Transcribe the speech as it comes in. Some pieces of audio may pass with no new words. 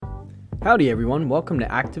Howdy everyone, welcome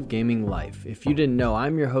to Active Gaming Life. If you didn't know,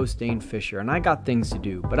 I'm your host Dane Fisher, and I got things to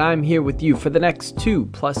do, but I'm here with you for the next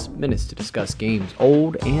 2+ minutes to discuss games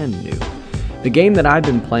old and new. The game that I've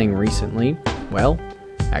been playing recently, well,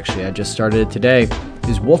 actually I just started it today,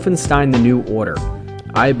 is Wolfenstein: The New Order.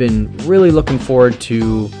 I've been really looking forward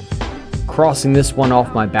to crossing this one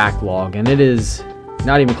off my backlog, and it is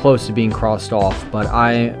not even close to being crossed off, but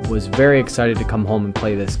I was very excited to come home and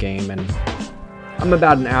play this game, and I'm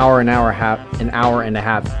about an hour and a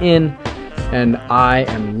half in, and I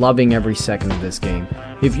am loving every second of this game.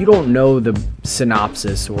 If you don't know the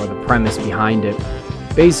synopsis or the premise behind it,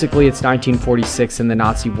 basically it's 1946 and the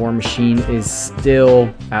Nazi war machine is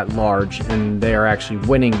still at large, and they are actually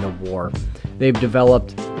winning the war. They've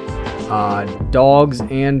developed dogs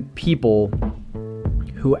and people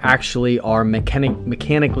who actually are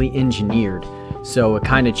mechanically engineered, so it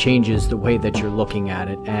kind of changes the way that you're looking at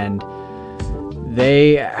it, and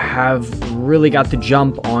they have really got the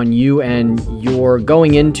jump on you, and you're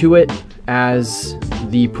going into it as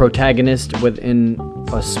the protagonist within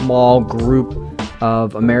a small group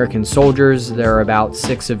of American soldiers. There are about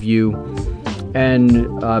 6 of you,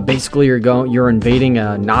 and basically you're invading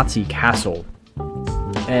a Nazi castle,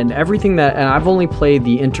 and everything and I've only played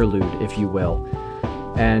the interlude, if you will,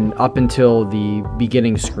 and up until the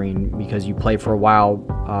beginning screen, because you play for a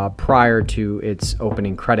while prior to its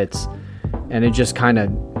opening credits. And it just kind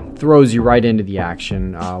of throws you right into the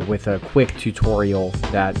action with a quick tutorial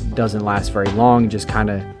that doesn't last very long, just kind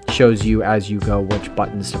of shows you as you go which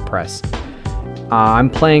buttons to press. I'm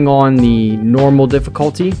playing on the normal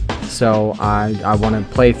difficulty, so I want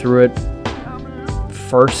to play through it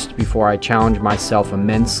first before I challenge myself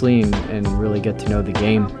immensely and really get to know the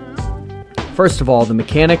game. First of all, the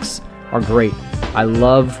mechanics are great. I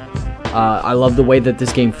love the way that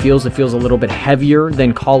this game feels. It feels a little bit heavier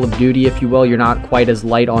than Call of Duty, if you will. You're not quite as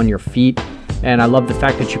light on your feet. And I love the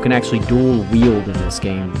fact that you can actually dual wield in this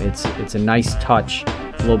game. It's a nice touch,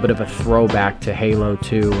 a little bit of a throwback to Halo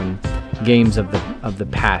 2 and games of the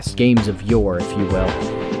past, games of yore, if you will.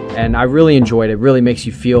 And I really enjoyed it. It really makes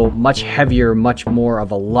you feel much heavier, much more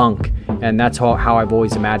of a lunk. And that's how I've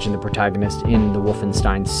always imagined the protagonist in the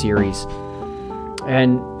Wolfenstein series.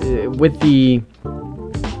 And with the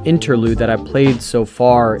interlude that I played so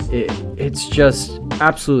far, it's just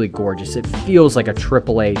absolutely gorgeous. It feels like a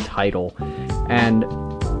AAA title, and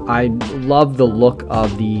I love the look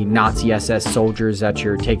of the Nazi SS soldiers that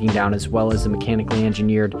you're taking down, as well as the mechanically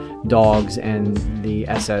engineered dogs and the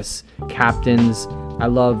SS captains. I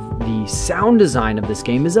love the sound design of this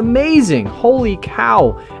game is amazing. Holy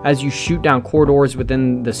cow. As you shoot down corridors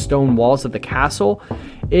within the stone walls of the castle,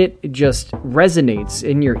 it just resonates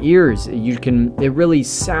in your ears. It really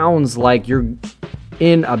sounds like you're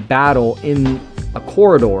in a battle in a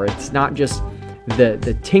corridor. It's not just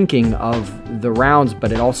the tinking of the rounds,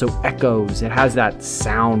 but it also echoes. It has that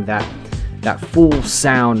sound, that full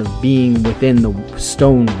sound of being within the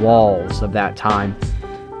stone walls of that time.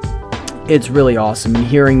 It's really awesome. And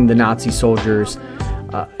hearing the Nazi soldiers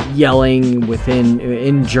yelling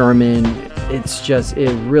in German,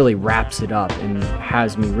 it really wraps it up and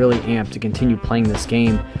has me really amped to continue playing this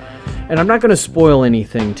game. And I'm not going to spoil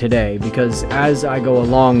anything today, because as I go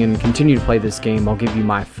along and continue to play this game, I'll give you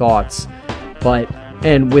my thoughts,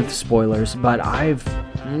 and with spoilers. But I've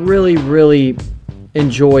really, really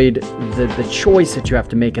enjoyed the choice that you have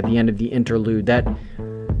to make at the end of the interlude. That,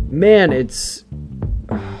 man, it's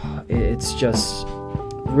just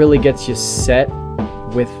really gets you set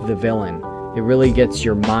with the villain. It really gets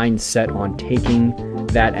your mind set on taking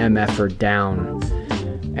that MFer down.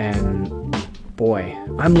 And boy,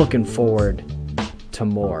 I'm looking forward to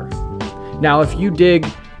more. Now, if you dig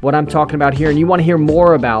what I'm talking about here and you want to hear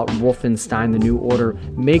more about Wolfenstein: The New Order,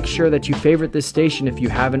 make sure that you favorite this station if you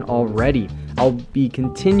haven't already. I'll be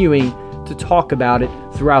continuing to talk about it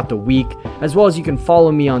throughout the week, as well as you can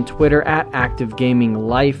follow me on Twitter at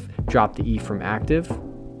ActiveGamingLife. Drop the E from active.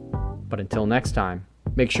 But until next time,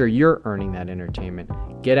 make sure you're earning that entertainment.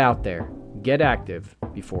 Get out there, get active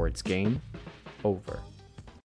before it's game over.